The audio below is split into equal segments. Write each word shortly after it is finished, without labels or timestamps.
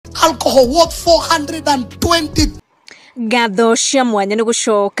alcohol worth 420. Gatho cia mwanya ni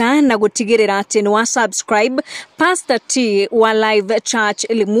gucoka na gutigirira ati ni wa subscribe. Pastor T wa Live Church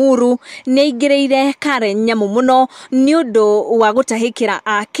Limuru ni ingireire Karen Nyamu muno ni undu wa gutahikira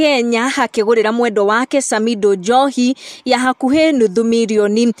a Kenya hakigurira mwendo wake Samido Njohi ya hakuhe nuthu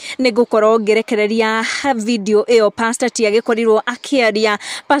milioni. Ni gukorwo ngerekereria video iyo Pastor T agikorirwo akiaria.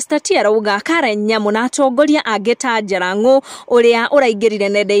 Pastor T arauga Karen Nyamu na atongoria angeta Njarangu uria uraingirire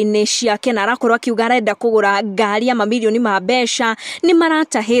nenda-ini ciake na arakorwo akiuga arenda kugura ngari ya milioni ma besha ni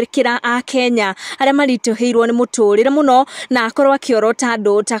maratahirikira a Kenya aria marituhirwo ni muturire muno na akorwo akiorota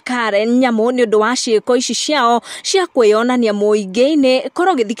andu ta Karen Nyamu ni undu wa ciiko ici ciao cia kwiyonania muingi-ini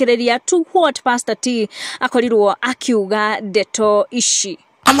korwo githikiriria to what Pastor T akorirwo akiuga ndeto ici.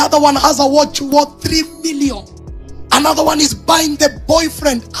 Another one has a watch worth 3 million. Another one is buying the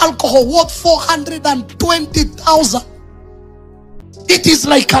boyfriend alcohol worth 420,000. It is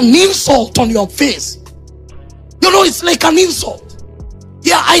like an insult on your face. You know, it's like an insult.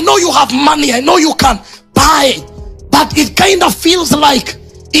 Yeah, I know you have money. I know you can buy. But it kind of feels like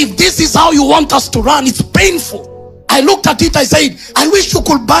if this is how you want us to run, it's painful. I looked at it, I said, I wish you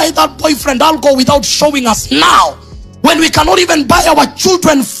could buy that boyfriend alcohol without showing us now. When we cannot even buy our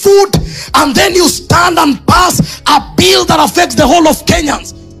children food, and then you stand and pass a bill that affects the whole of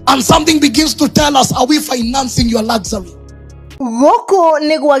Kenyans. And something begins to tell us, are we financing your luxury? Goko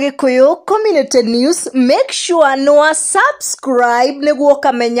niguo Gikuyu Community News. Make sure no subscribe niguo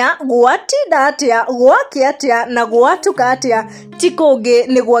kamenya gwatinda atia gwake atia na gwatuka atia tikungi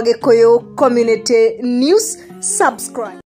niguo Gikuyu Community News. Subscribe.